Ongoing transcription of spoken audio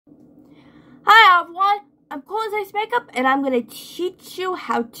Hi everyone, I'm Coolasice Makeup and I'm going to teach you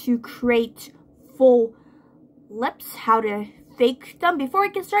how to create full lips, how to fake them. Before I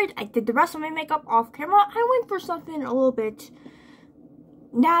get started, I did the rest of my makeup off camera. I went for something a little bit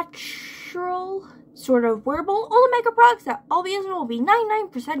natural, sort of wearable. All the makeup products that I'll be using will be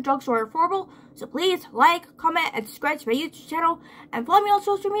 99% drugstore affordable. So please like, comment, and subscribe to my YouTube channel and follow me on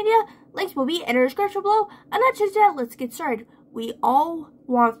social media. Links will be in the description below. And that's just it. Let's get started. We all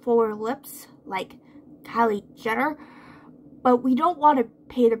want fuller lips like Kylie Jenner, but we don't want to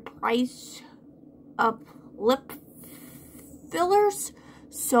pay the price of lip fillers,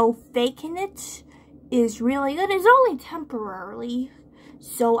 so faking it is really good. It's only temporarily,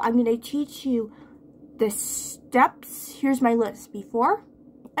 so I'm going to teach you the steps. Here's my list. Before,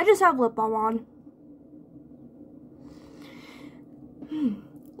 I just have lip balm on.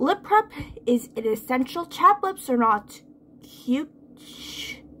 Lip prep is an essential. Chapped lips are not cute.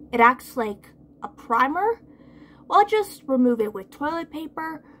 It acts like a primer. Well, I'll just remove it with toilet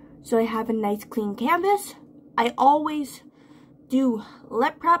paper so I have a nice clean canvas. I always do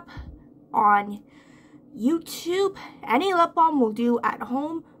lip prep on YouTube. Any lip balm will do at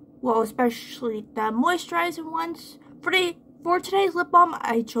home. Well, especially the moisturizer ones. For today's lip balm,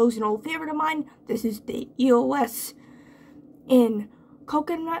 I chose an old favorite of mine. This is the EOS in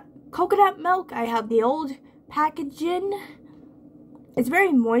coconut milk. I have the old packaging. It's very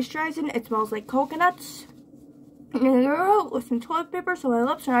moisturizing. It smells like coconuts. And then with some toilet paper so my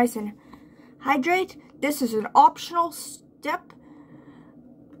lips are nice and hydrate. This is an optional step.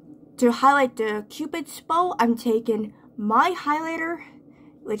 To highlight the Cupid's bow, I'm taking my highlighter,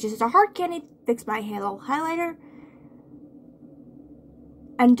 which is a hard candy Fix My Halo highlighter,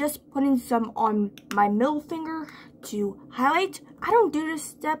 and just putting some on my middle finger to highlight. I don't do this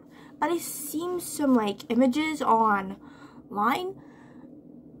step, but I've seen some like images online.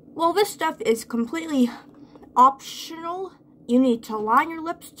 Well, this stuff is completely optional. You need to line your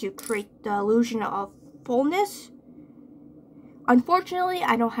lips to create the illusion of fullness. Unfortunately,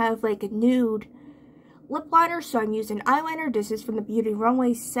 I don't have like a nude lip liner, so I'm using eyeliner. This is from the Beauty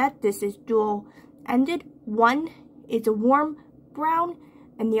Runway set. This is dual-ended. One is a warm brown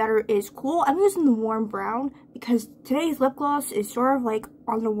and the other is cool. I'm using the warm brown because today's lip gloss is sort of like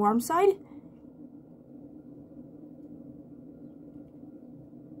on the warm side.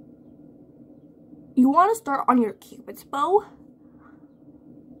 You want to start on your Cupid's bow.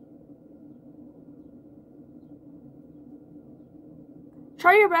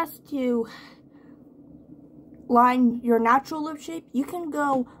 Try your best to line your natural lip shape. You can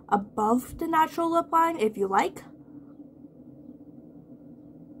go above the natural lip line if you like.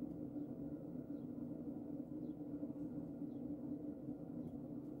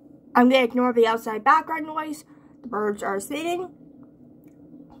 I'm going to ignore the outside background noise. The birds are singing.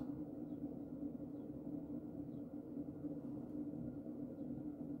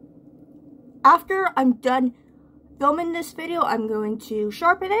 After I'm done filming this video, I'm going to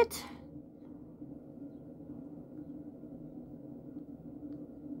sharpen it.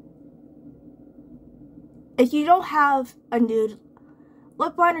 If you don't have a nude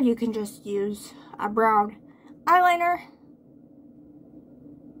lip liner, you can just use a brown eyeliner.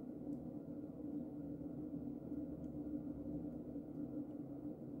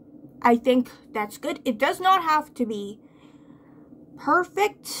 I think that's good. It does not have to be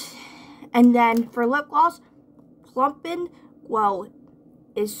perfect. And then for lip gloss, plumping, well,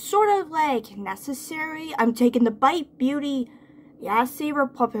 is sort of like necessary. I'm taking the Bite Beauty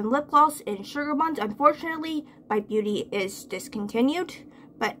Yaysayer Plumping Lip Gloss in Sugar Buns. Unfortunately, Bite Beauty is discontinued,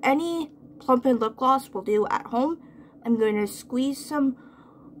 but any plumping lip gloss will do at home. I'm going to squeeze some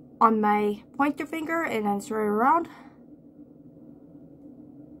on my pointer finger and then swirl it around.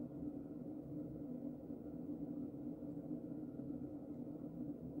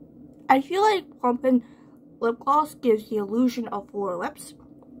 I feel like plumping lip gloss gives the illusion of fuller lips.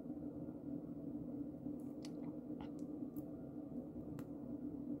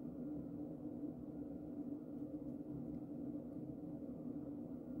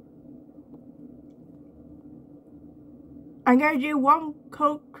 I'm going to do one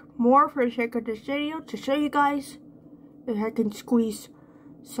coat more for the sake of this video to show you guys if I can squeeze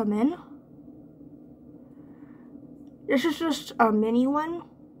some in. This is just a mini one.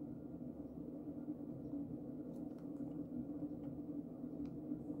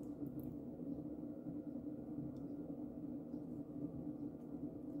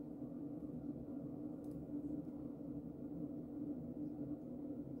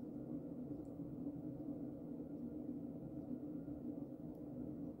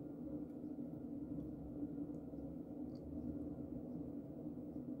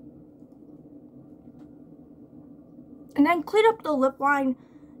 And then clean up the lip line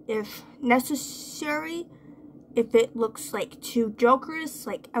if necessary. If it looks like too jokerous,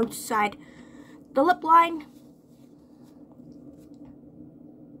 like outside the lip line.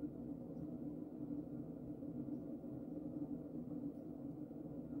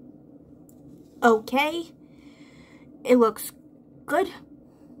 Okay, it looks good.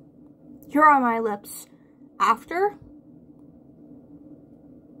 Here are my lips after.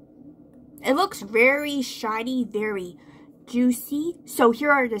 It looks very shiny, very juicy. So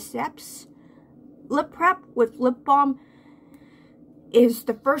here are the steps. Lip prep with lip balm is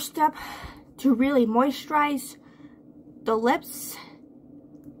the first step to really moisturize the lips.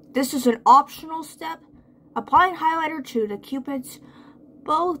 This is an optional step. Applying highlighter to the cupids.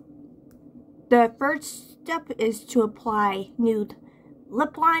 The first step is to apply nude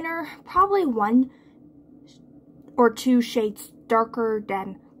lip liner, probably 1 or 2 shades darker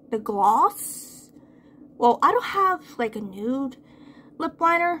than the gloss. Well, I don't have like a nude lip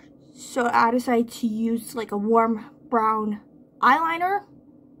liner, so I decided to use like a warm brown eyeliner.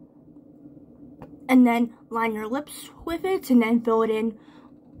 And then line your lips with it and then fill it in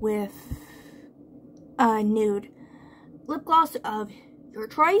with a nude lip gloss of your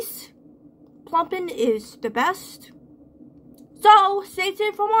choice. Plumping is the best. So, stay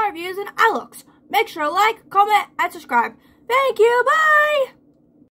tuned for more reviews and eye looks. Make sure to like, comment, and subscribe. Thank you, bye!